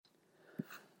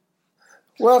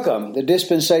Welcome to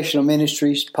Dispensational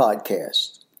Ministries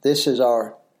podcast. This is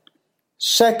our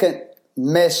second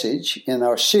message in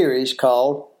our series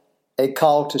called A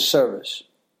Call to Service.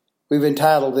 We've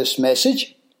entitled this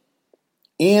message,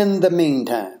 In the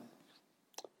Meantime.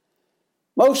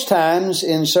 Most times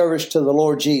in service to the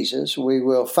Lord Jesus, we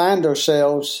will find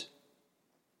ourselves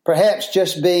perhaps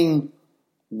just being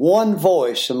one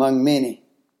voice among many.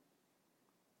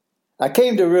 I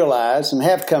came to realize and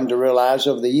have come to realize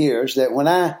over the years that when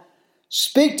I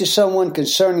speak to someone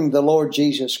concerning the Lord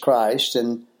Jesus Christ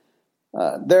and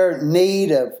their need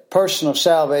of personal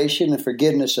salvation and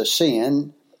forgiveness of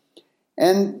sin,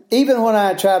 and even when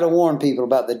I try to warn people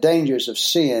about the dangers of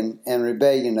sin and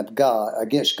rebellion of God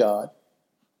against God,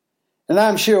 and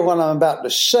I'm sure what I'm about to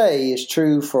say is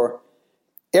true for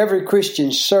every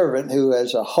Christian servant who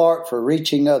has a heart for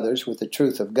reaching others with the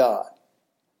truth of God.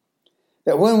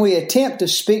 That when we attempt to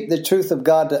speak the truth of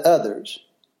God to others,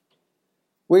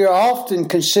 we are often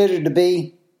considered to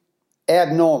be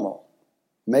abnormal,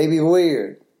 maybe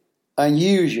weird,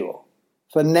 unusual,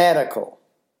 fanatical,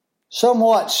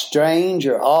 somewhat strange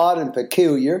or odd and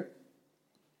peculiar.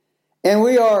 And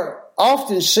we are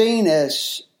often seen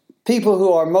as people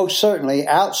who are most certainly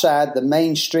outside the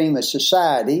mainstream of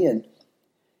society. And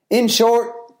in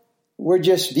short, we're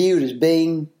just viewed as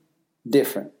being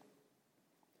different.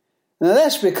 Now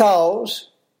that's because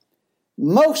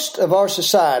most of our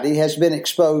society has been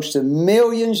exposed to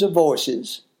millions of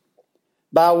voices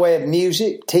by way of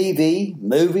music, TV,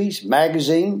 movies,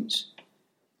 magazines,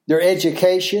 their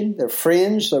education, their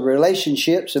friends, their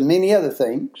relationships, and many other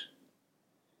things.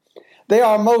 They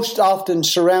are most often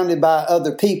surrounded by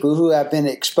other people who have been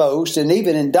exposed and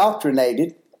even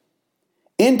indoctrinated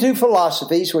into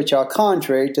philosophies which are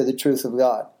contrary to the truth of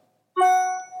God.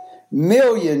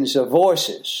 Millions of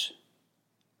voices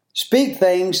speak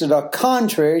things that are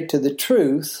contrary to the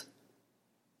truth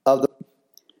of the.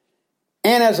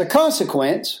 And as a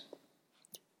consequence,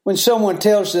 when someone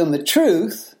tells them the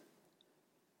truth,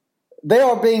 they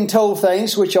are being told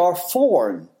things which are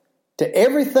foreign to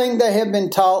everything they have been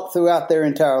taught throughout their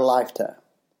entire lifetime.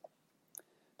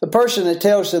 The person that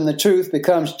tells them the truth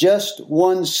becomes just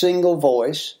one single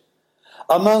voice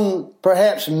among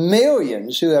perhaps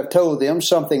millions who have told them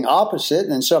something opposite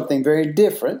and something very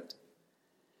different.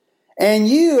 And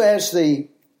you, as the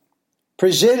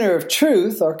presenter of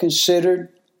truth, are considered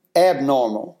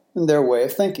abnormal in their way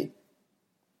of thinking.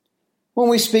 When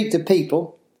we speak to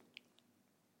people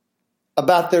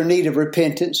about their need of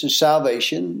repentance and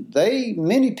salvation,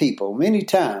 many people, many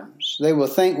times, they will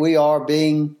think we are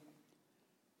being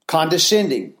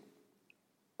condescending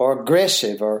or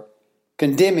aggressive or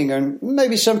condemning or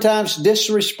maybe sometimes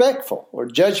disrespectful or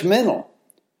judgmental.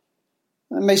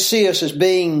 They may see us as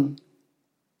being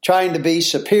trying to be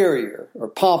superior or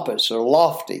pompous or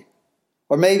lofty,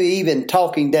 or maybe even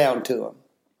talking down to them.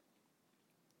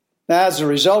 Now, as a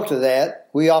result of that,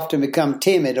 we often become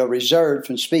timid or reserved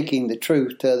from speaking the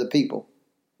truth to other people.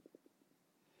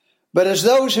 But as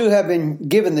those who have been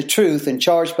given the truth and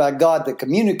charged by God to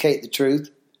communicate the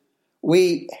truth,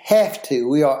 we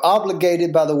are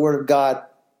obligated by the Word of God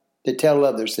to tell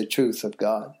others the truth of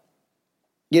God.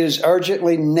 It is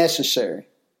urgently necessary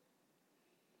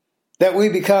that we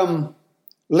become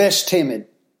less timid,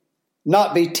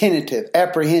 not be tentative,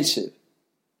 apprehensive.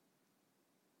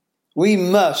 We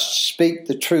must speak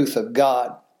the truth of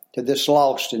God to this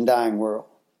lost and dying world.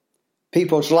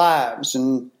 People's lives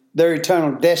and their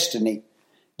eternal destiny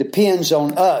depends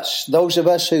on us, those of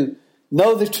us who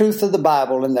know the truth of the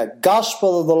Bible and the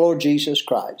gospel of the Lord Jesus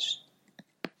Christ.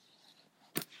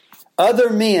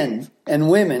 Other men and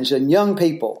women's and young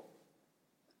people,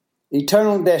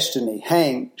 eternal destiny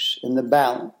hangs in the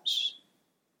balance.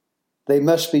 They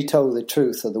must be told the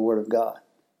truth of the Word of God.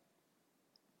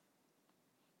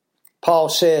 Paul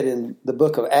said in the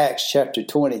book of Acts chapter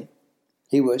 20,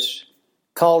 he was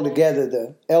called together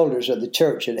the elders of the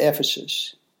church at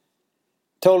Ephesus,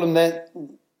 told them that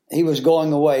he was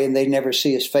going away and they'd never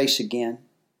see his face again.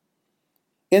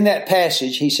 In that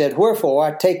passage, he said, "Wherefore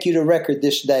I take you to record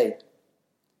this day,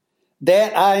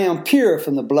 that I am pure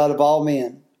from the blood of all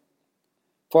men.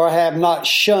 For I have not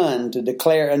shunned to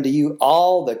declare unto you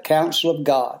all the counsel of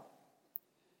God.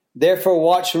 Therefore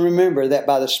watch and remember that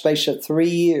by the space of 3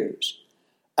 years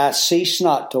I cease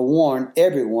not to warn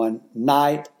everyone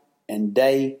night and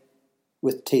day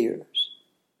with tears."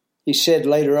 He said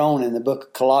later on in the book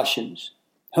of Colossians,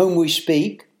 "Whom we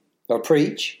speak or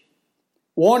preach,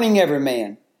 warning every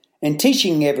man and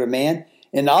teaching every man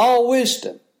in all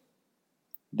wisdom,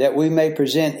 that we may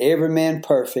present every man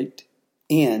perfect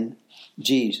in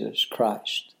Jesus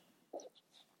Christ."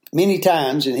 Many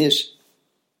times in his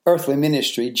earthly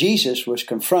ministry, Jesus was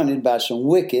confronted by some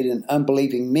wicked and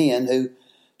unbelieving men who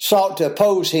sought to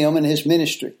oppose him and his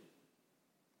ministry.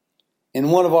 In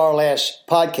one of our last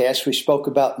podcasts, we spoke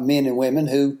about men and women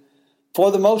who,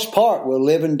 for the most part, will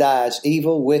live and die as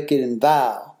evil, wicked, and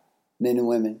vile men and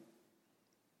women.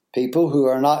 People who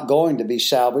are not going to be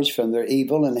salvaged from their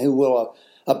evil and who will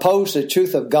oppose the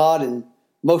truth of God in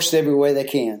most every way they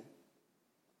can.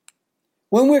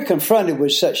 When we're confronted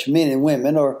with such men and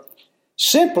women, or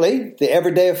simply the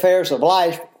everyday affairs of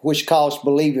life which cause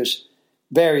believers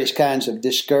various kinds of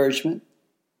discouragement,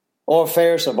 or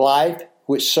affairs of life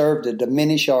which serve to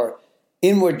diminish our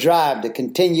inward drive to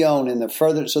continue on in the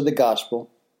furtherance of the gospel,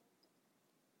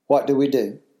 what do we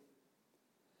do?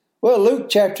 Well, Luke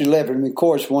chapter 11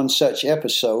 records one such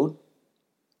episode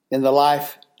in the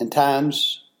life and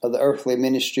times of the earthly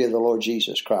ministry of the Lord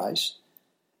Jesus Christ.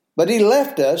 But he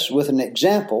left us with an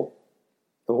example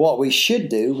of what we should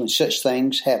do when such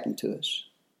things happen to us.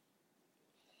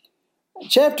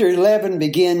 Chapter 11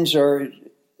 begins or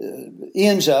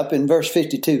ends up in verse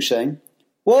 52 saying,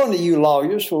 "Woe unto you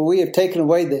lawyers, for you have taken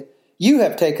away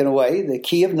the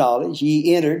key of knowledge.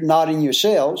 Ye entered not in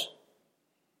yourselves,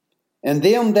 and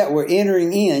them that were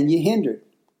entering in ye hindered."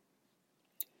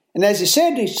 And as he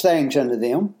said these things unto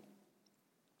them,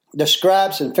 the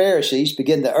scribes and Pharisees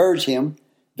began to urge him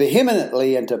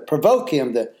vehemently and to provoke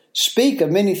him to speak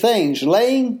of many things,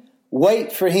 laying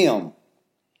wait for him,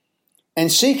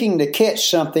 and seeking to catch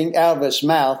something out of his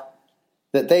mouth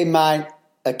that they might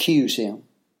accuse him.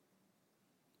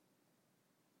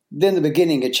 Then the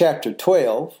beginning of chapter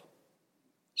 12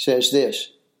 says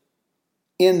this,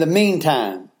 "In the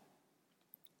meantime,"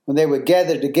 when they were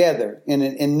gathered together in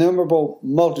an innumerable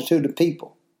multitude of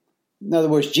people. In other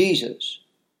words, Jesus.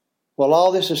 While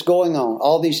all this is going on,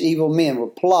 all these evil men were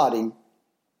plotting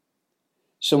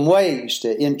some ways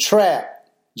to entrap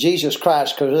Jesus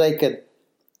Christ because they could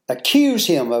accuse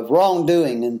him of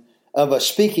wrongdoing and of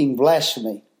speaking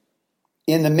blasphemy.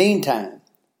 In the meantime,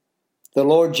 the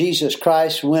Lord Jesus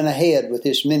Christ went ahead with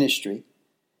his ministry,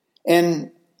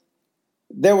 and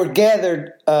there were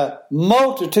gathered a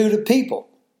multitude of people.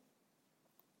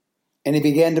 And he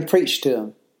began to preach to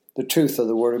them the truth of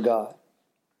the Word of God.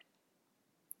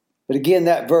 But again,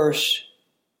 that verse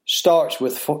starts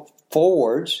with four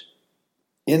words,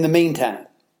 "in the meantime."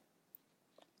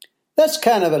 That's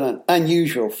kind of an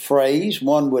unusual phrase.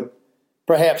 One would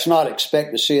perhaps not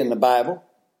expect to see in the Bible.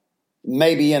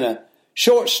 Maybe in a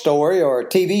short story or a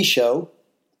TV show.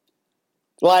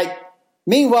 Like,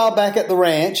 meanwhile back at the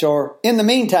ranch, or in the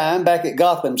meantime back at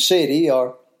Gotham City,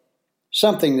 or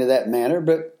something to that manner.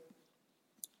 But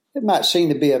it might seem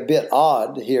to be a bit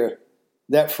odd to hear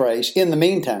that phrase, "in the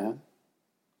meantime,"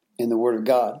 in the Word of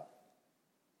God.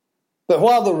 But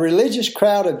while the religious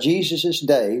crowd of Jesus'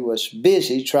 day was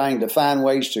busy trying to find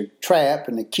ways to trap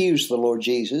and accuse the Lord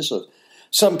Jesus of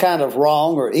some kind of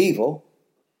wrong or evil,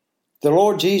 the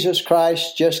Lord Jesus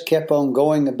Christ just kept on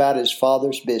going about his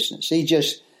Father's business. He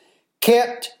just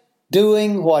kept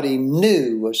doing what he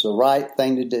knew was the right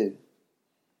thing to do.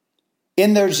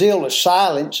 In their zeal to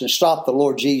silence and stop the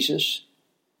Lord Jesus,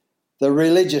 the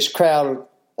religious crowd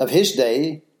of his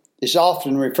day is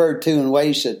often referred to in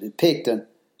ways that depict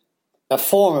a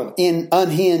form of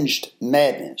unhinged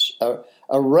madness,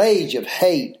 a rage of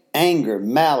hate, anger,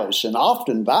 malice, and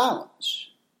often violence.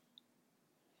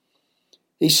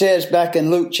 He says back in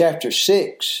Luke chapter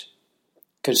 6,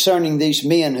 concerning these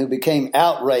men who became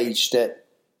outraged at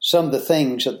some of the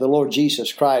things that the Lord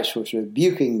Jesus Christ was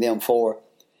rebuking them for.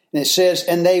 And it says,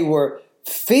 "And they were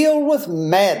filled with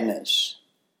madness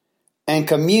and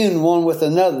communed one with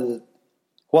another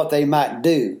what they might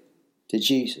do to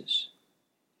Jesus."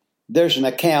 There's an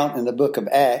account in the book of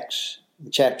Acts,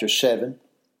 chapter 7.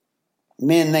 A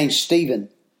man named Stephen,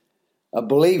 a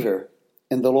believer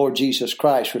in the Lord Jesus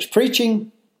Christ, was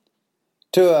preaching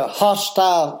to a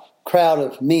hostile crowd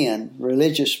of men,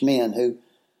 religious men, who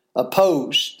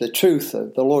opposed the truth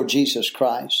of the Lord Jesus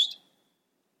Christ.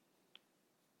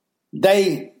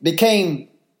 They became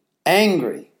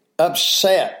angry,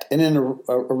 upset, and in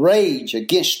a rage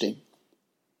against him.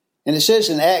 And it says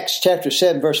in Acts chapter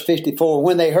 7, verse 54,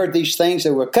 "When they heard these things,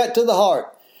 they were cut to the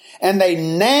heart, and they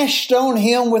gnashed on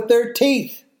him with their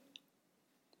teeth.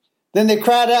 Then they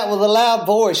cried out with a loud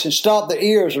voice and stopped their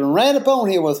ears and ran upon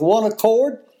him with one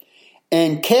accord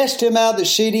and cast him out of the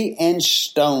city and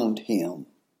stoned him."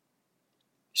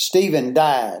 Stephen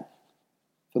died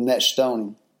from that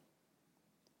stoning.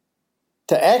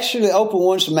 To actually open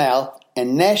one's mouth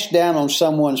and gnash down on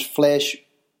someone's flesh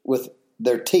with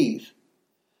their teeth,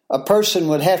 a person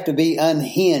would have to be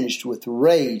unhinged with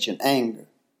rage and anger.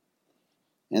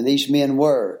 And these men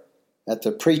were at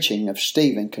the preaching of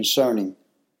Stephen concerning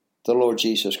the Lord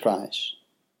Jesus Christ.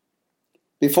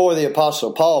 Before the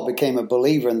Apostle Paul became a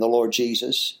believer in the Lord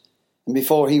Jesus, and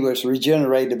before he was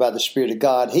regenerated by the Spirit of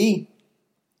God, he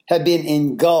had been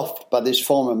engulfed by this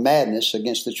form of madness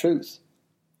against the truth.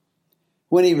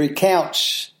 When he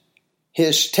recounts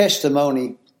his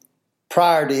testimony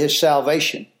prior to his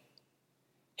salvation,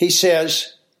 he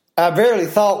says, I verily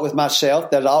thought with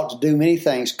myself that I ought to do many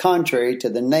things contrary to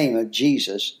the name of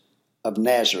Jesus of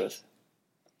Nazareth.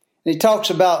 And he talks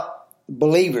about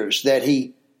believers that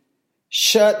he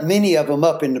shut many of them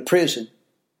up into prison.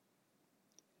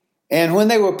 And when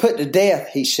they were put to death,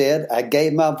 he said, I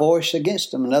gave my voice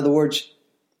against them. In other words,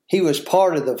 he was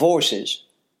part of the voices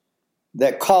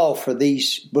that called for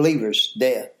these believers'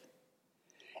 death.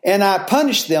 And I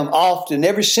punished them oft in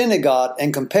every synagogue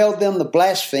and compelled them to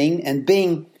blaspheme, and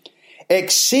being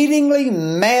exceedingly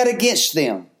mad against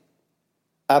them,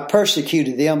 I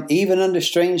persecuted them even unto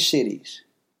strange cities.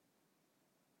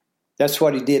 That's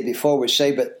what he did before we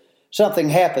say, but something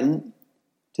happened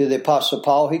to the Apostle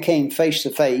Paul. He came face to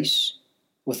face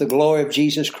with the glory of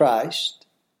Jesus Christ,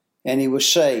 and he was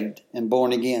saved and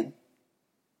born again.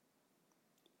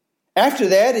 After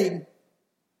that,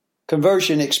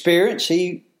 conversion experience,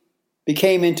 he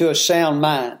became into a sound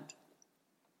mind.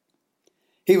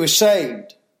 He was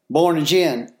saved, born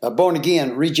again,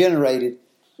 regenerated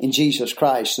in Jesus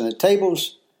Christ. And the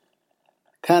tables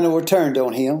kind of were turned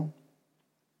on him.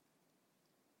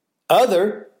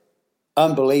 Other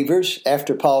unbelievers,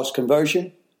 after Paul's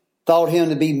conversion, thought him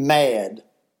to be mad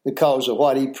because of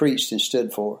what he preached and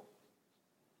stood for.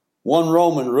 One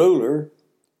Roman ruler,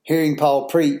 hearing Paul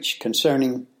preach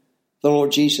concerning the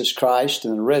Lord Jesus Christ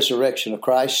and the resurrection of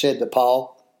Christ, said to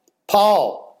Paul,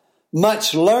 Paul,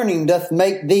 much learning doth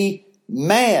make thee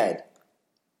mad.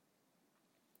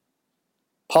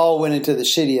 Paul went into the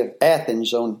city of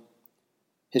Athens on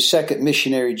his second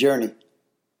missionary journey.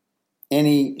 And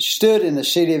he stood in the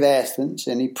city of Athens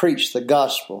and he preached the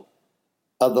gospel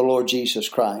of the Lord Jesus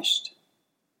Christ.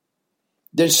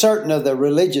 Then certain of the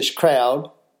religious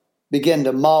crowd began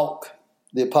to mock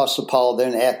the Apostle Paul there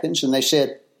in Athens, and they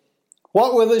said,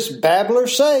 what will this babbler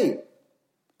say?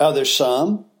 Others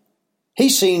some, he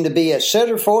seemed to be a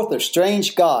setter forth of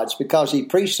strange gods, because he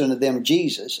preached unto them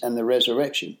Jesus and the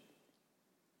resurrection.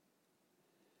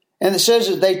 And it says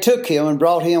that they took him and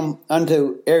brought him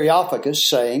unto Areopagus,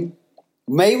 saying,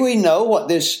 may we know what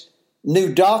this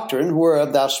new doctrine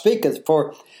whereof thou speakest,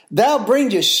 for thou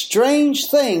bringest strange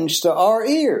things to our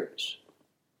ears.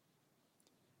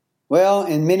 Well,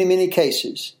 in many, many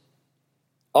cases,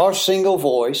 our single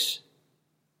voice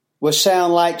will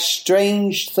sound like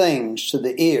strange things to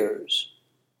the ears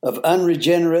of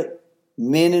unregenerate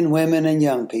men and women and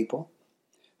young people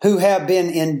who have been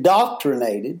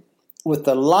indoctrinated with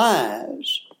the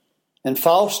lies and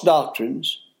false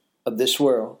doctrines of this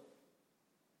world.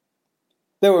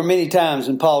 There were many times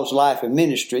in Paul's life and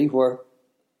ministry where,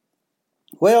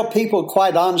 well, people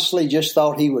quite honestly just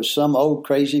thought he was some old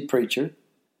crazy preacher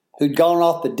who'd gone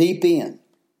off the deep end.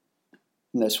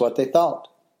 And that's what they thought.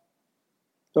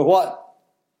 But what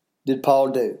did Paul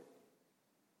do?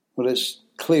 Well, it's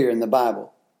clear in the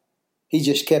Bible. He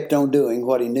just kept on doing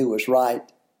what he knew was right.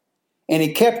 And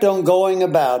he kept on going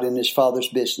about in his Father's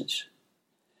business.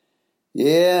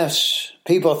 Yes,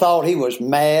 people thought he was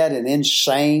mad and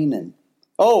insane and,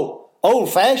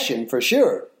 old-fashioned for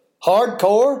sure.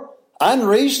 Hardcore,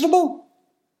 unreasonable.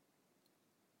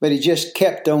 But he just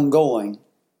kept on going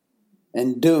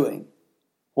and doing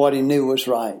what he knew was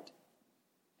right.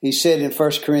 He said in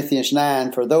 1 Corinthians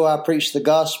 9, for though I preach the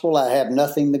gospel, I have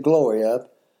nothing to glory of,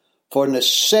 for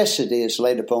necessity is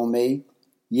laid upon me.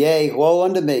 Yea, woe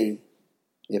unto me,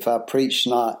 if I preach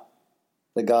not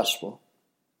the gospel.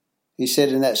 He said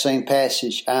in that same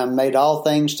passage, I am made all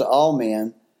things to all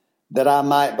men, that I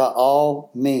might by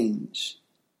all means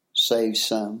save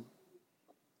some.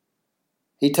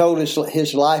 He told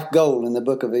his life goal in the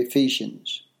book of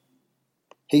Ephesians.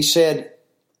 He said,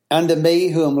 unto me,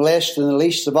 who am less than the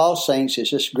least of all saints,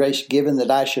 is this grace given,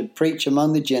 that I should preach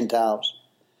among the Gentiles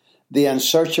the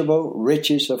unsearchable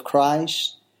riches of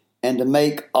Christ, and to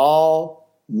make all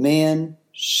men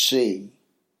see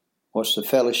what's the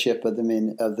fellowship of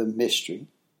the mystery.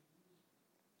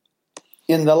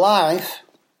 In the life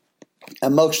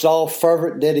amongst all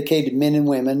fervent, dedicated men and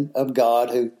women of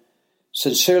God who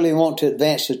sincerely want to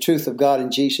advance the truth of God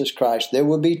in Jesus Christ, there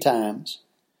will be times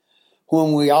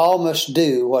when we all must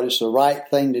do what is the right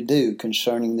thing to do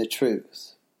concerning the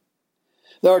truth.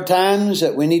 There are times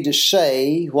that we need to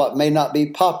say what may not be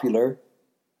popular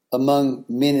among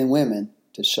men and women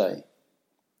to say.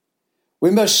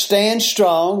 We must stand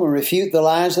strong and refute the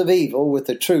lies of evil with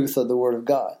the truth of the Word of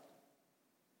God.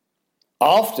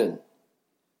 Often,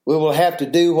 we will have to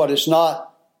do what is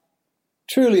not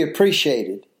truly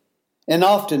appreciated and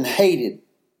often hated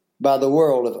by the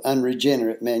world of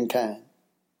unregenerate mankind.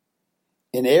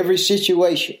 In every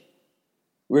situation,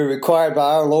 we're required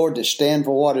by our Lord to stand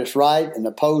for what is right and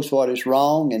oppose what is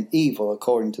wrong and evil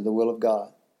according to the will of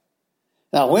God.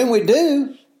 Now, when we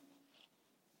do,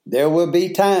 there will be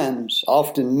times,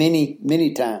 often many,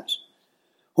 many times,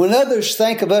 when others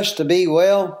think of us to be,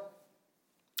 well,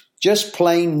 just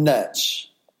plain nuts.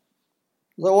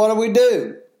 So what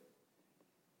do?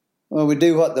 Well, we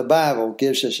do what the Bible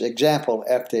gives us example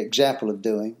after example of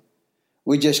doing.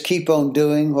 We just keep on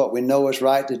doing what we know is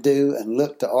right to do and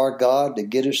look to our God to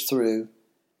get us through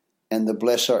and to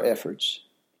bless our efforts.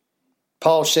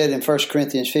 Paul said in 1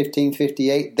 Corinthians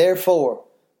 15:58, "Therefore,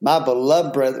 my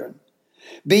beloved brethren,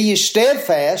 be ye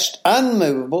steadfast,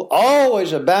 unmovable,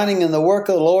 always abounding in the work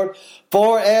of the Lord,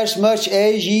 for as much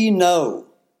as ye know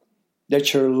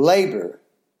that your labor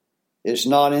is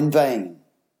not in vain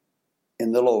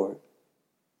in the Lord."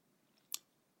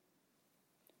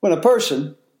 When a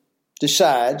person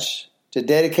decides to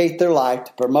dedicate their life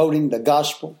to promoting the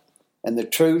gospel and the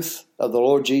truth of the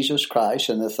Lord Jesus Christ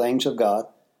and the things of God,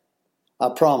 I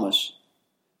promise,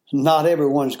 not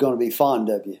everyone's going to be fond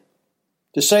of you.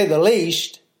 To say the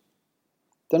least,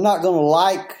 they're not going to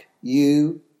like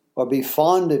you or be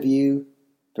fond of you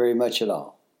very much at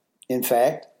all. In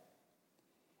fact,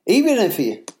 even if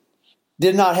you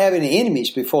did not have any enemies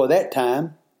before that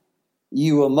time,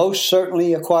 you will most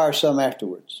certainly acquire some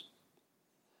afterwards.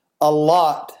 A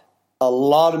lot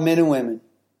of men and women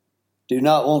do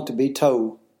not want to be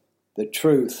told the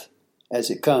truth as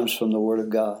it comes from the Word of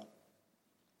God.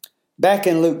 Back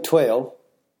in Luke 12,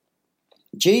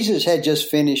 Jesus had just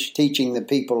finished teaching the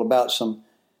people about some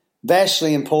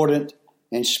vastly important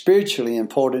and spiritually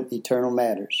important eternal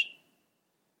matters.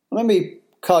 Let me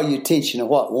call your attention to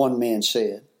what one man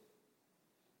said.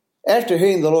 After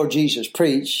hearing the Lord Jesus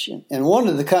preach, and one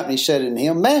of the company said unto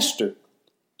him, "Master,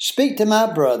 speak to my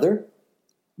brother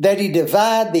that he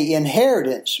divide the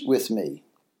inheritance with me."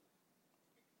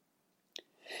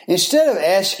 Instead of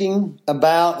asking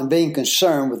about and being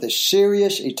concerned with the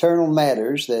serious eternal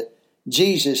matters that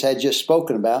Jesus had just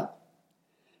spoken about,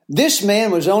 this man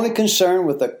was only concerned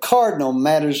with the cardinal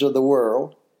matters of the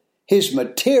world, his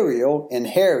material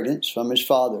inheritance from his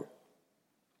father.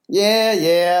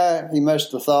 Yeah, he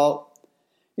must have thought,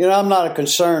 I'm not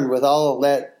concerned with all of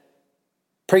that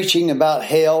preaching about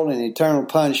hell and eternal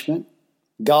punishment,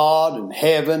 God and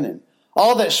heaven and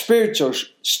all that spiritual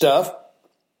stuff.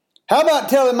 How about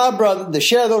telling my brother to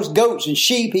share those goats and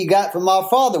sheep he got from our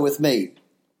father with me?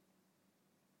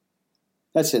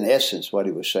 That's in essence what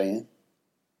he was saying.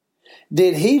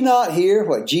 Did he not hear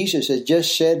what Jesus had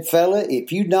just said, fella?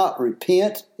 If you do not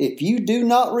repent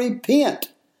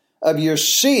of your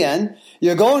sin,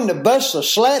 you're going to bust the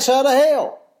slats out of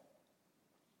hell.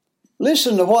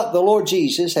 Listen to what the Lord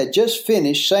Jesus had just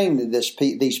finished saying to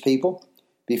these people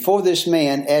before this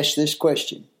man asked this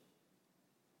question.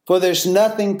 For there's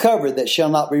nothing covered that shall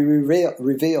not be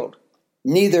revealed,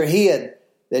 neither hid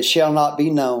that shall not be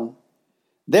known.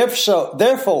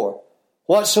 Therefore,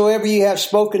 whatsoever you have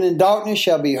spoken in darkness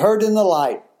shall be heard in the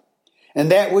light,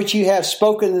 and that which you have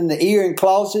spoken in the ear and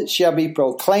closet shall be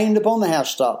proclaimed upon the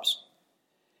housetops.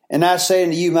 And I say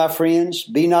unto you, my friends,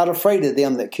 be not afraid of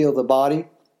them that kill the body,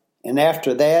 and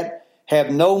after that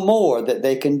have no more that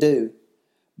they can do.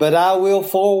 But I will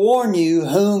forewarn you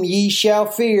whom ye shall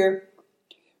fear.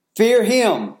 Fear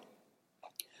him,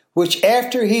 which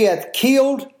after he hath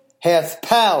killed hath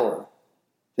power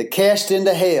to cast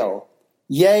into hell.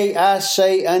 Yea, I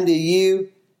say unto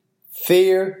you,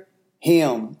 fear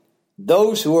him.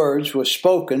 Those words were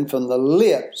spoken from the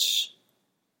lips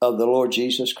of the Lord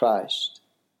Jesus Christ.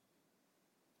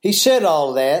 He said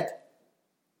all that.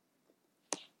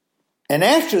 And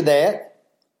after that,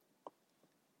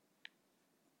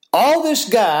 all this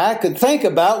guy could think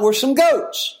about were some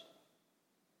goats.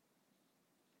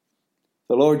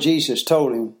 The Lord Jesus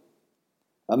told him,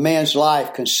 a man's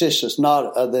life consisteth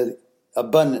not of the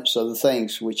abundance of the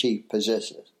things which he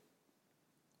possesseth.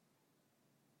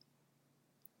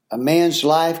 A man's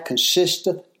life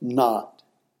consisteth not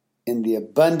in the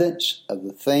abundance of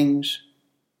the things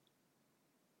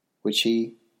which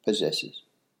he possesses.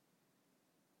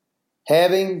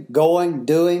 Having, going,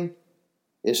 doing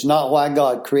is not why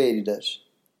God created us,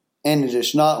 and it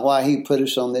is not why he put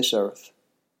us on this earth.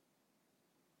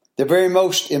 The very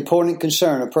most important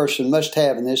concern a person must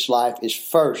have in this life is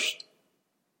first,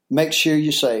 make sure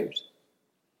you're saved.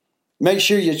 Make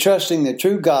sure you're trusting the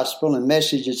true gospel and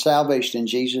message of salvation in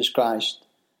Jesus Christ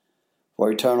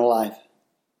for eternal life.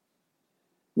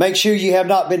 Make sure you have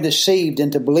not been deceived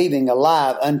into believing a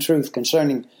lie of untruth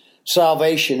concerning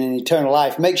salvation and eternal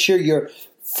life. Make sure your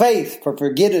faith for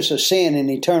forgiveness of sin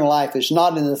and eternal life is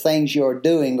not in the things you are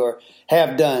doing or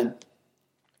have done.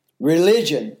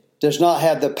 Religion does not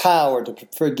have the power to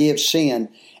forgive sin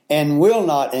and will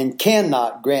not and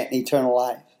cannot grant eternal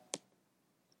life.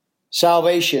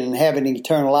 Salvation and having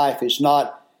eternal life is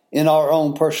not in our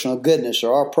own personal goodness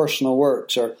or our personal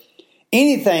works or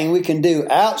anything we can do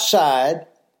outside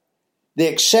the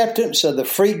acceptance of the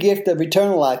free gift of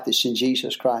eternal life that's in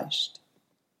Jesus Christ.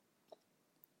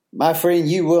 My friend,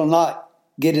 you will not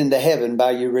get into heaven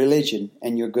by your religion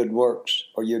and your good works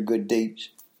or your good deeds.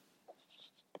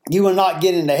 You will not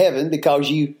get into heaven because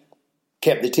you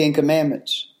kept the Ten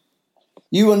Commandments.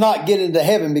 You will not get into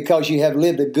heaven because you have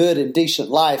lived a good and decent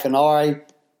life and are a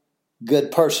good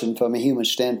person from a human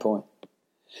standpoint.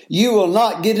 You will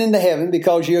not get into heaven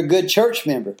because you're a good church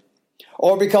member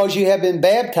or because you have been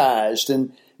baptized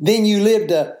and then you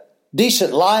lived a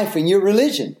decent life in your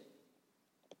religion.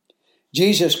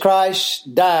 Jesus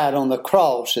Christ died on the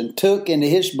cross and took into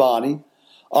his body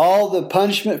all the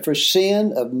punishment for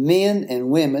sin of men and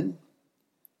women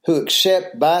who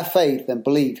accept by faith and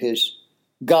believe his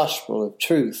gospel of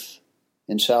truth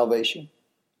and salvation.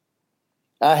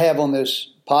 I have on this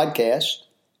podcast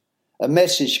a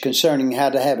message concerning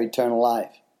how to have eternal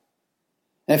life.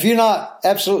 And if you're not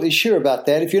absolutely sure about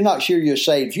that, if you're not sure you're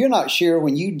saved, if you're not sure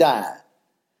when you die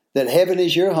that heaven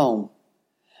is your home,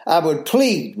 I would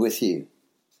plead with you,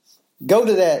 go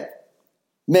to that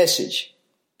message,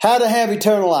 how to have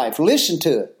eternal life. Listen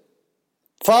to it.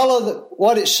 Follow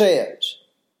what it says.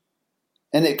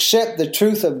 And accept the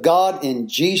truth of God in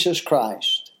Jesus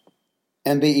Christ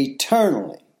and be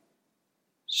eternally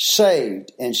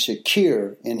saved and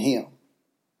secure in him.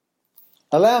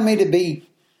 Allow me to be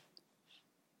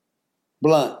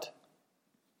blunt.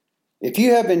 If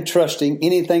you have been trusting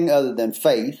anything other than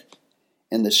faith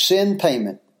in the sin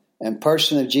payment and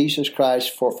person of Jesus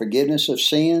Christ for forgiveness of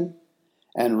sin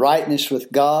and rightness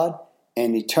with God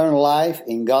and eternal life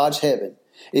in God's heaven,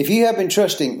 if you have been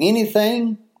trusting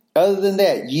anything other than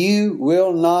that, you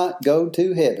will not go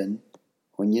to heaven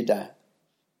when you die.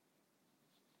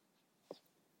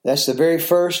 That's the very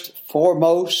first,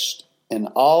 foremost, and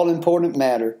all-important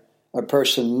matter a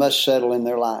person must settle in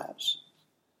their lives.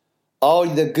 All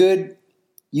the good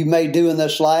you may do in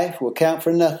this life will count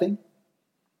for nothing.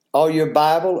 All your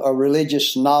Bible or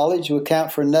religious knowledge will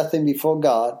count for nothing before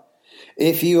God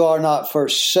if you are not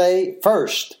first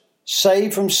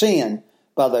saved from sin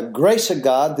by the grace of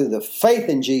God through the faith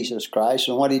in Jesus Christ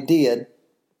and what he did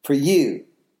for you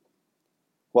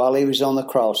while he was on the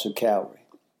cross of Calvary.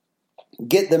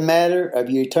 Get the matter of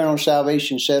your eternal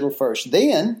salvation settled first.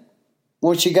 Then,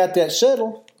 once you got that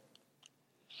settled,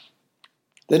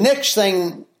 the next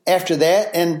thing after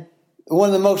that, and one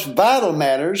of the most vital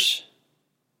matters,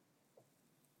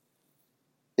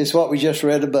 is what we just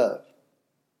read above.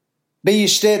 Be ye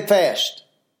steadfast,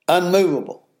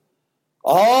 unmovable,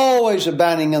 always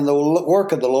abounding in the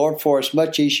work of the Lord, for as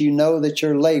much as you know that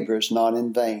your labor is not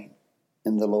in vain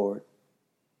in the Lord.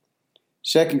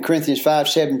 2 Corinthians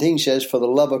 5:17 says, for the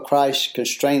love of Christ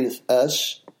constraineth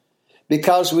us,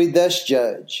 because we thus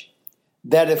judge,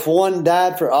 that if one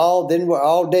died for all, then we're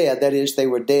all dead. That is, they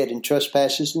were dead in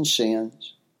trespasses and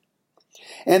sins.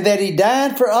 And that he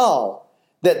died for all,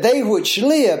 that they which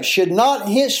live should not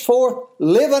henceforth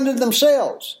live unto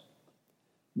themselves,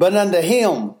 but unto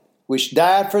him which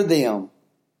died for them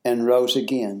and rose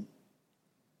again.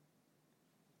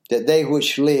 That they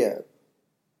which live.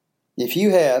 If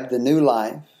you have the new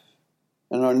life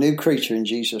and are a new creature in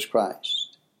Jesus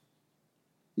Christ,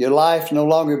 your life no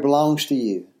longer belongs to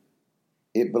you.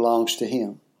 It belongs to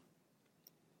him.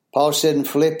 Paul said in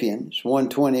Philippians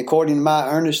 1:20, according to my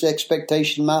earnest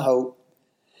expectation, my hope,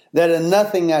 that in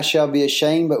nothing I shall be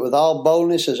ashamed, but with all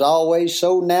boldness as always,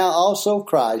 so now also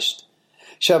Christ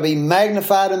shall be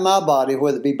magnified in my body,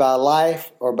 whether it be by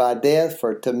life or by death.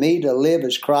 For to me to live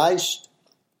is Christ,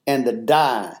 and to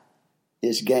die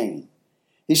is gain.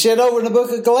 He said over in the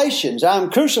book of Galatians, I am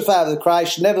crucified with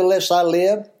Christ, nevertheless I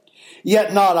live.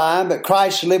 Yet not I, but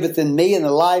Christ liveth in me, and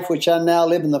the life which I now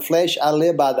live in the flesh, I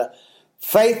live by the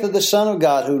faith of the Son of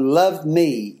God, who loved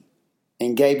me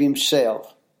and gave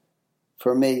himself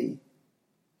for me.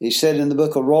 He said in the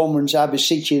book of Romans, I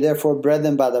beseech you therefore,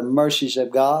 brethren, by the mercies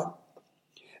of God,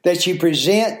 that you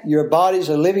present your bodies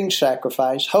a living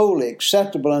sacrifice, holy,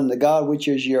 acceptable unto God, which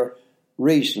is your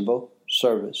reasonable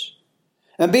service.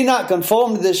 And be not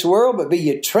conformed to this world, but be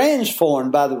ye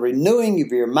transformed by the renewing of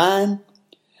your mind,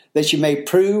 that you may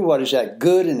prove what is that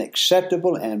good and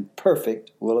acceptable and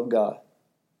perfect will of God.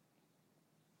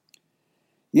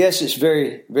 Yes, it's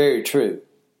very, very true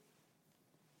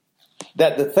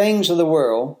that the things of the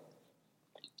world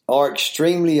are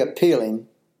extremely appealing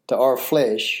to our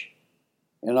flesh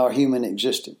and our human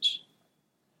existence.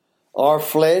 Our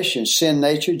flesh and sin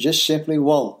nature just simply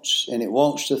wants, and it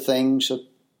wants the things of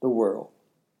the world.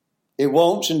 It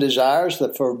wants and desires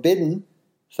the forbidden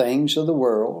things of the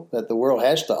world that the world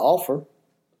has to offer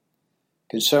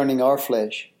concerning our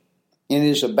flesh. And it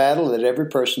is a battle that every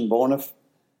person born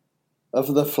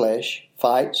of the flesh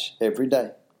fights every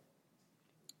day.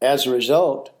 As a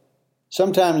result,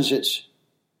 sometimes it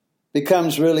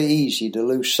becomes really easy to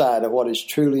lose sight of what is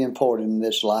truly important in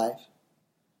this life.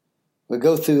 We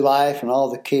go through life and all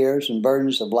the cares and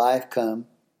burdens of life come.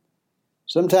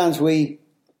 Sometimes we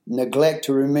neglect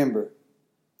to remember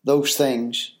those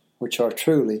things which are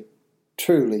truly,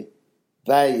 truly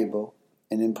valuable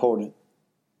and important.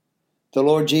 The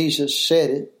Lord Jesus said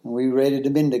it, and we read it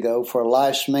a minute ago, for a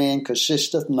life's man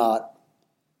consisteth not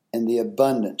in the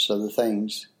abundance of the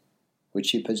things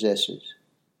which he possesses.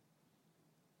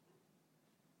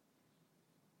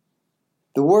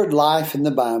 The word life in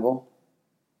the Bible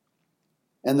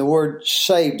and the word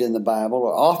saved in the Bible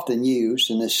are often used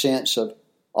in the sense of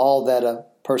all that a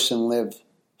person lived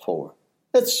for.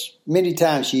 It's many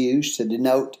times used to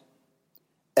denote,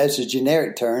 as a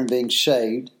generic term, being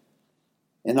saved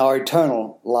in our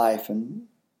eternal life. And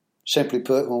simply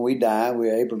put, when we die, we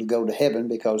are able to go to heaven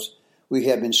because we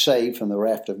have been saved from the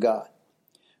wrath of God.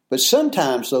 But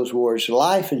sometimes those words,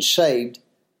 life and saved,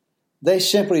 they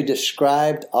simply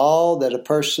described all that a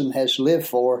person has lived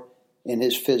for in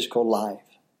his physical life.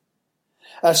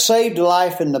 A saved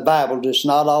life in the Bible does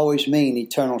not always mean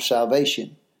eternal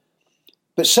salvation.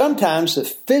 But sometimes the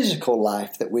physical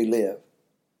life that we live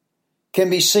can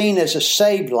be seen as a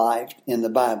saved life in the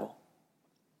Bible.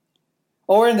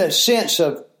 Or in the sense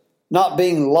of not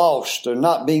being lost or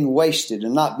not being wasted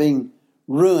and not being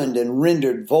ruined and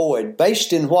rendered void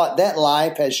based in what that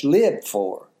life has lived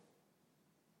for.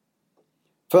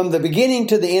 From the beginning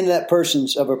to the end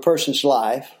of a person's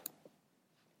life,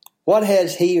 what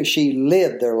has he or she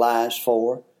lived their lives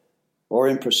for or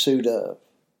in pursuit of?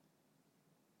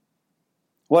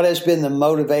 What has been the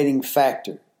motivating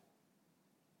factor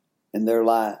in their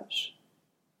lives?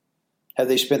 Have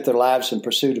they spent their lives in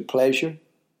pursuit of pleasure,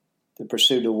 the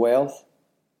pursuit of wealth,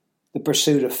 the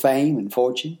pursuit of fame and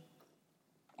fortune,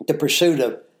 the pursuit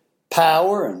of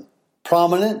power and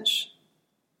prominence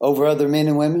over other men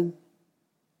and women,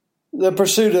 the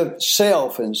pursuit of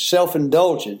self and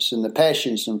self-indulgence and the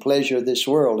passions and pleasure of this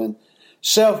world, and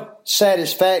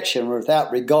self-satisfaction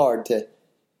without regard to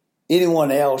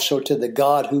anyone else or to the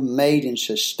God who made and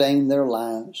sustained their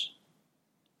lives?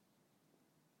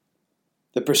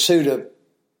 The pursuit of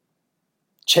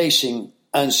chasing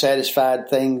unsatisfied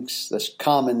things that's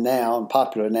common now and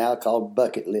popular now called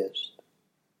bucket list.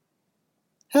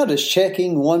 How does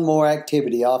checking one more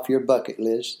activity off your bucket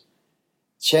list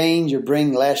change or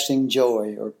bring lasting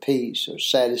joy or peace or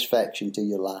satisfaction to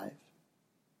your life?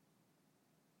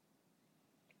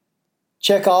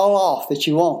 Check all off that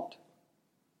you want.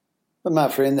 But my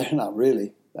friend, they're not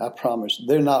really, I promise,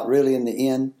 they're not really in the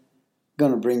end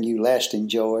going to bring you lasting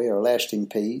joy or lasting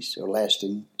peace or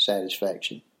lasting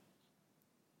satisfaction.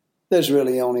 There's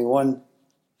really only one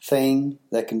thing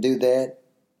that can do that,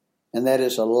 and that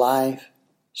is a life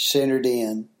centered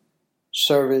in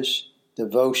service,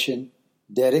 devotion,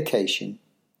 dedication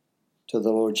to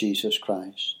the Lord Jesus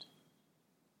Christ.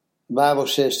 The Bible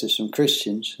says to some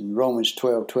Christians in Romans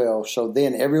 12:12, so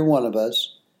then every one of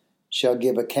us shall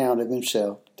give account of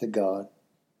himself to God.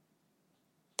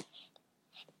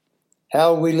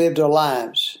 How have we lived our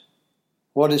lives?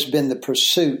 What has been the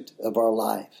pursuit of our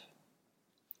life?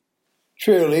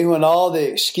 Truly, when all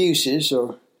the excuses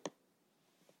are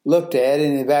looked at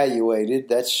and evaluated,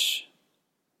 that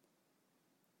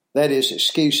is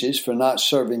excuses for not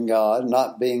serving God,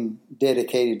 not being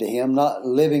dedicated to Him, not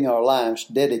living our lives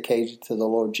dedicated to the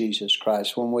Lord Jesus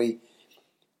Christ. When we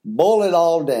boil it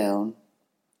all down,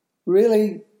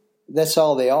 really, that's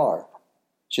all they are,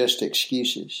 just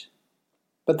excuses.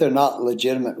 But they're not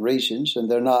legitimate reasons and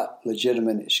they're not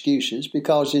legitimate excuses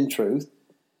because in truth,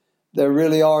 there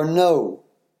really are no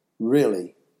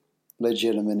really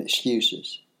legitimate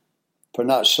excuses for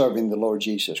not serving the Lord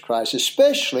Jesus Christ,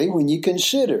 especially when you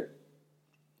consider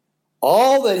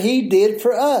all that He did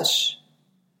for us,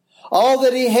 all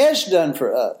that He has done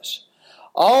for us,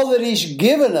 all that He's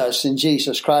given us in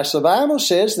Jesus Christ. The Bible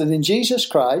says that in Jesus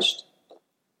Christ,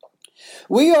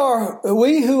 we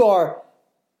who are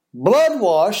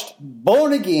blood-washed,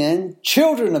 born-again,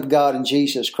 children of God in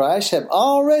Jesus Christ have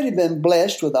already been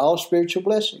blessed with all spiritual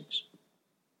blessings.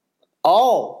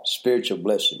 All spiritual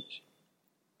blessings.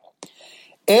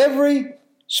 Every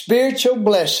spiritual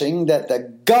blessing that the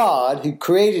God who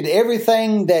created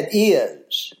everything that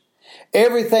is,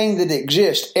 everything that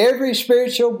exists, every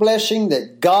spiritual blessing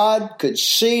that God could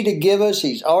see to give us,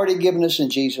 He's already given us in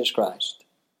Jesus Christ.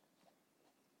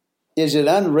 Is it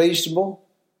unreasonable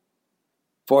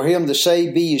for Him to say,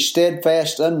 "Be ye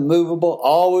steadfast, unmovable,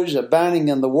 always abounding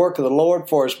in the work of the Lord,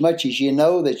 for as much as ye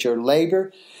know that your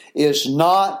labor is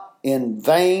not in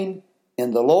vain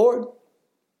in the Lord"?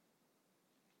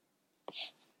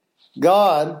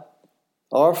 God,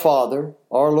 our Father,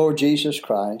 our Lord Jesus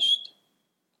Christ,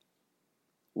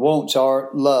 wants our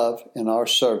love and our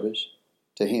service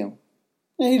to Him.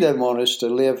 And He doesn't want us to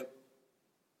live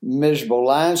miserable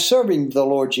lives. Serving the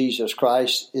Lord Jesus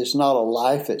Christ is not a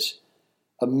life. It's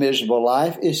a miserable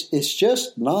life. It's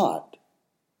just not.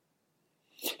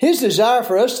 His desire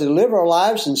for us to live our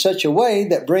lives in such a way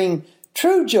that bring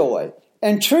true joy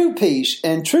and true peace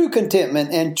and true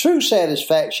contentment and true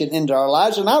satisfaction into our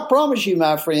lives. And I promise you,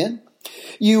 my friend,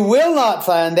 you will not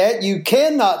find that. You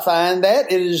cannot find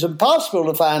that. It is impossible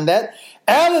to find that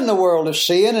out in the world of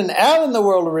sin and out in the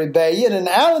world of rebellion and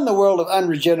out in the world of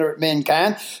unregenerate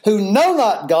mankind who know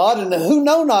not God and who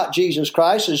know not Jesus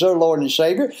Christ as their Lord and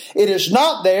Savior. It is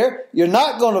not there. You're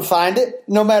not going to find it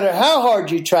no matter how hard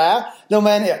you try, no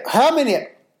matter how many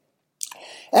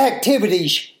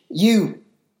activities you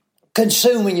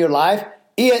consume in your life.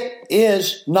 It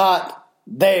is not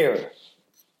there.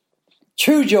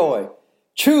 True joy,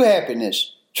 true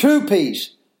happiness, true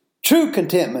peace, true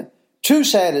contentment, true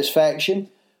satisfaction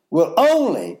will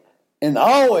only and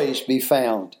always be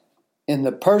found in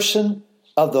the person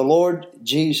of the Lord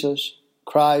Jesus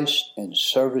Christ and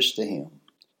service to Him.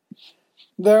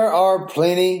 There are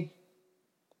plenty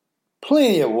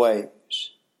of ways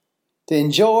to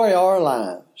enjoy our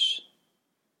lives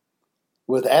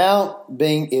without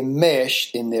being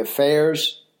enmeshed in the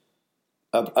affairs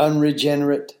of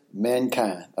unregenerate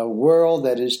mankind, a world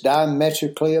that is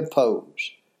diametrically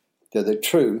opposed to the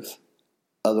truth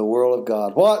of the world of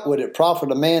God. What would it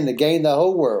profit a man to gain the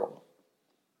whole world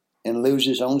and lose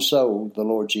his own soul, the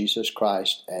Lord Jesus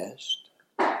Christ asked?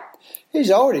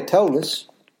 He's already told us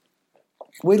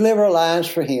we live our lives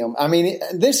for Him. I mean,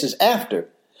 this is after.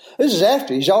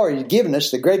 He's already given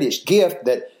us the greatest gift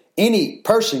that any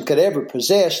person could ever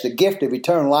possess, the gift of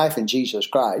eternal life in Jesus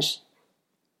Christ.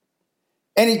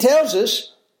 And He tells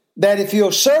us that if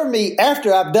you'll serve me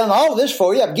after I've done all this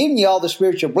for you, I've given you all the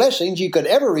spiritual blessings you could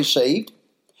ever receive.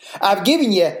 I've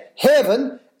given you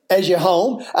heaven as your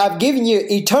home. I've given you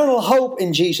eternal hope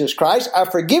in Jesus Christ.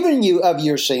 I've forgiven you of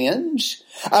your sins.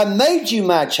 I've made you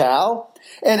my child.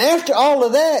 And after all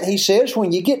of that, He says,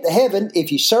 when you get to heaven,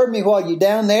 if you serve me while you're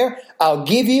down there, I'll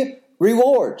give you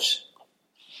rewards.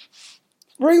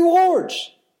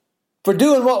 Rewards for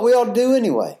doing what we ought to do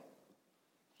anyway.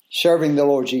 Serving the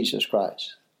Lord Jesus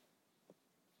Christ.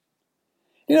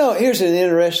 You know, here's an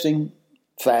interesting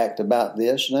fact about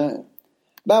this. Now,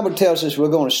 the Bible tells us we're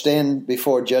going to stand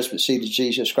before judgment seat of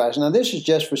Jesus Christ. Now, this is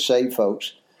just for saved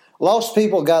folks. Lost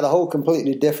people got a whole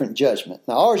completely different judgment.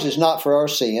 Now, ours is not for our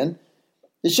sin.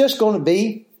 It's just going to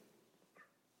be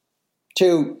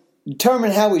to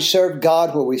determine how we serve God,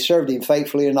 whether we served Him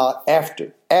faithfully or not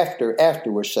after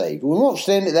we're saved. We won't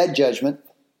stand at that judgment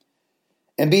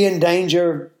and be in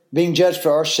danger of being judged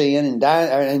for our sin and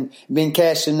dying and being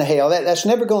cast into hell. That's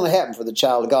never going to happen for the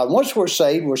child of God. Once we're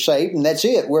saved, and that's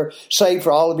it. We're saved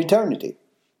for all of eternity.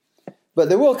 But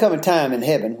there will come a time in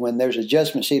heaven when there's a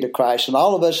judgment seat of Christ, and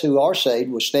all of us who are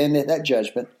saved will stand at that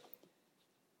judgment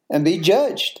and be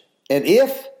judged. And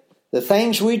if the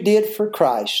things we did for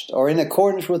Christ are in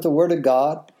accordance with the Word of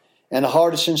God and a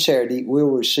heart of sincerity, we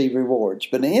will receive rewards.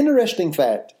 But an interesting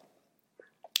fact,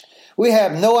 we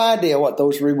have no idea what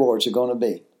those rewards are going to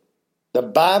be. The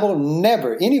Bible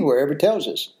never, anywhere, ever tells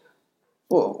us,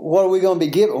 well, what are we going to be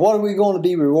given? What are we going to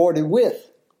be rewarded with?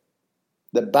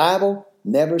 The Bible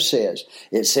never says.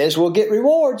 It says we'll get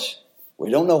rewards. We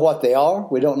don't know what they are.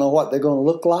 We don't know what they're going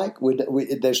to look like.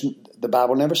 The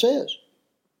Bible never says.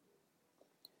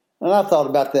 And I thought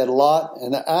about that a lot,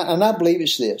 and I believe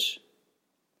it's this.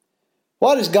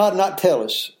 Why does God not tell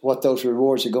us what those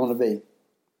rewards are going to be?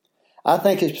 I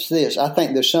think it's this. I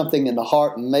think there's something in the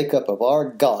heart and makeup of our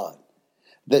God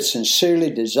that sincerely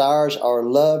desires our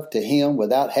love to Him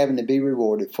without having to be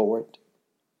rewarded for it.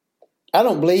 I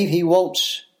don't believe He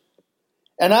wants,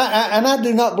 and I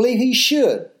do not believe He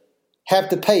should have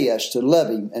to pay us to love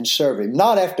Him and serve Him,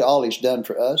 not after all He's done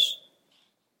for us.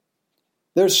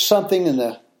 There's something in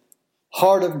the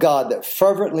heart of God that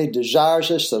fervently desires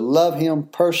us to love Him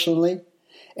personally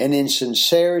and in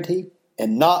sincerity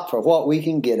and not for what we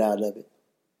can get out of it.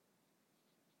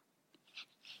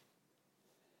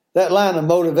 That line of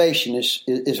motivation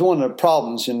is one of the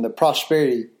problems in the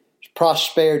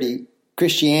prosperity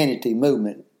Christianity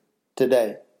movement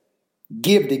today.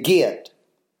 Give to get.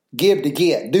 Give to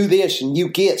get. Do this and you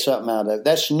get something out of it.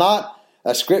 That's not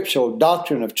a scriptural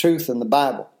doctrine of truth in the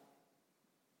Bible.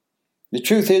 The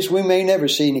truth is we may never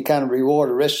see any kind of reward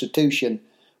or restitution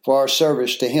for our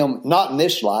service to Him, not in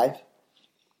this life.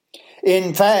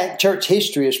 In fact, church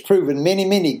history has proven many,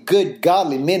 many good,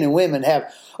 godly men and women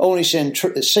have only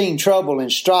seen trouble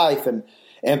and strife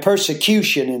and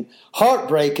persecution and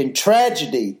heartbreak and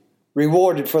tragedy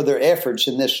rewarded for their efforts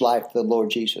in this life of the Lord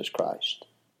Jesus Christ.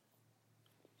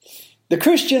 The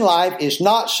Christian life is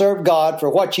not serve God for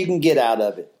what you can get out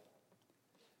of it.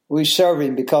 We serve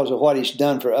Him because of what He's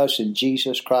done for us in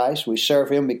Jesus Christ. We serve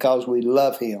Him because we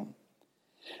love Him.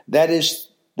 That is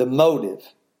the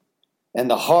motive and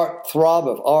the heart throb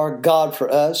of our God for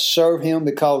us. Serve Him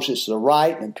because it's the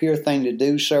right and pure thing to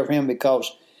do. Serve Him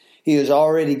because He has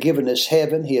already given us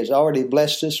heaven. He has already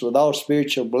blessed us with all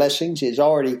spiritual blessings. He has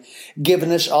already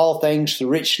given us all things to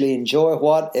richly enjoy.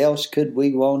 What else could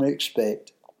we want to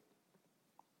expect?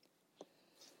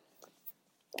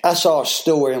 I saw a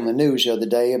story on the news the other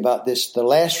day about the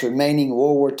last remaining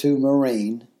World War II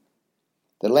Marine,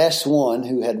 the last one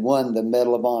who had won the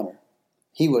Medal of Honor.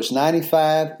 He was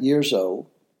 95 years old,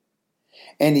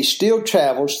 and he still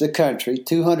travels the country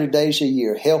 200 days a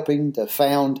year helping to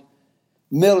found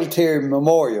military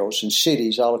memorials in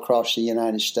cities all across the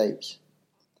United States.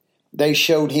 They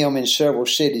showed him in several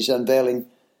cities unveiling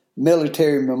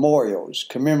military memorials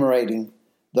commemorating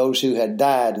those who had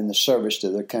died in the service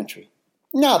to their country.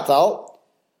 And I thought,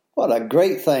 what a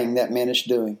great thing that man is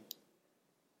doing.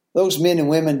 Those men and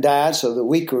women died so that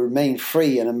we could remain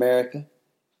free in America.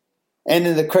 And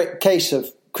in the case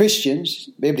of Christians,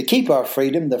 be able to keep our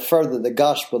freedom to further the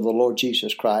gospel of the Lord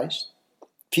Jesus Christ.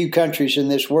 Few countries in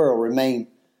this world remain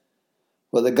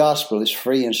where the gospel is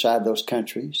free inside those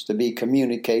countries to be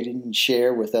communicated and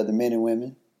shared with other men and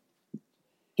women.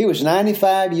 He was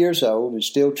 95 years old and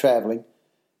still traveling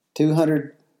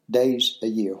 200 days a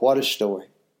year. What a story.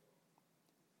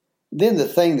 Then the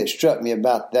thing that struck me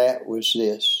about that was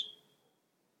this.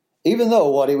 Even though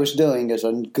what he was doing is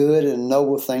a good and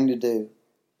noble thing to do,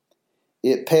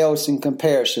 it pales in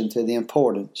comparison to the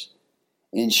importance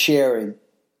in sharing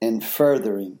and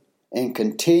furthering and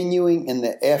continuing in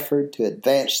the effort to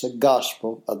advance the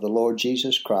gospel of the Lord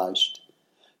Jesus Christ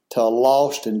to a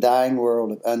lost and dying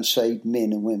world of unsaved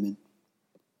men and women.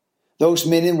 Those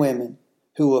men and women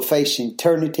who will face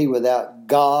eternity without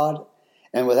God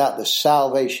and without the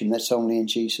salvation that's only in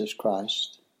Jesus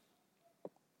Christ.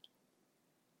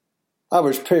 I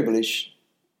was privileged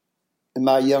in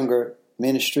my younger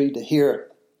ministry to hear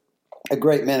a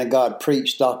great man of God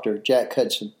preach, Dr. Jack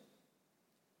Hudson.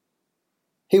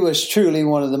 He was truly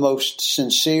one of the most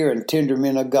sincere and tender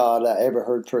men of God I ever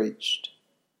heard preached.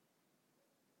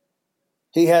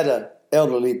 He had an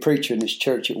elderly preacher in his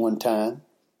church at one time.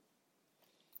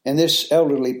 And this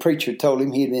elderly preacher told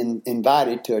him he'd been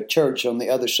invited to a church on the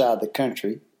other side of the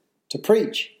country to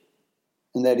preach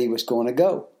and that he was going to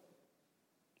go.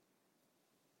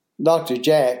 Dr.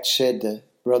 Jack said to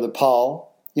Brother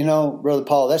Paul, Brother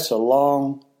Paul, that's a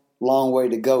long, long way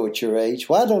to go at your age.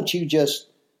 Why don't you just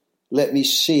let me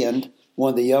send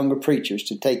one of the younger preachers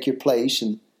to take your place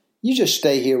and you just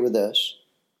stay here with us?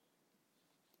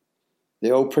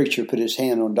 The old preacher put his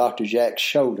hand on Dr. Jack's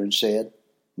shoulder and said,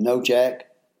 No, Jack,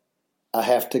 I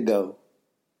have to go.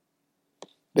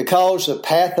 Because the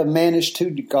path of man is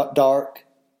too dark,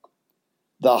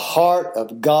 the heart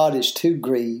of God is too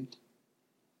grieved,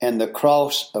 and the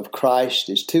cross of Christ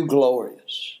is too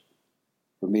glorious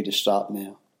for me to stop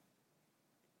now.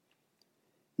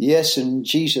 Yes, in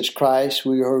Jesus Christ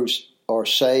we who are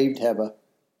saved have a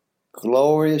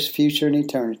glorious future in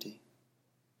eternity.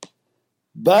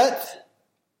 But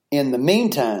in the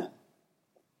meantime,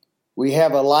 we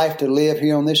have a life to live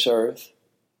here on this earth,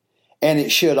 and it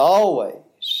should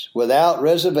always, without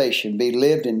reservation, be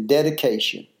lived in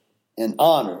dedication and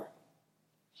honor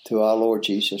to our Lord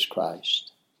Jesus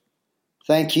Christ.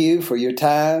 Thank you for your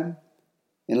time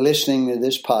in listening to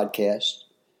this podcast.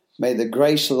 May the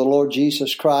grace of the Lord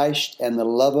Jesus Christ and the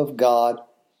love of God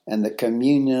and the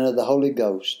communion of the Holy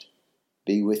Ghost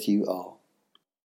be with you all.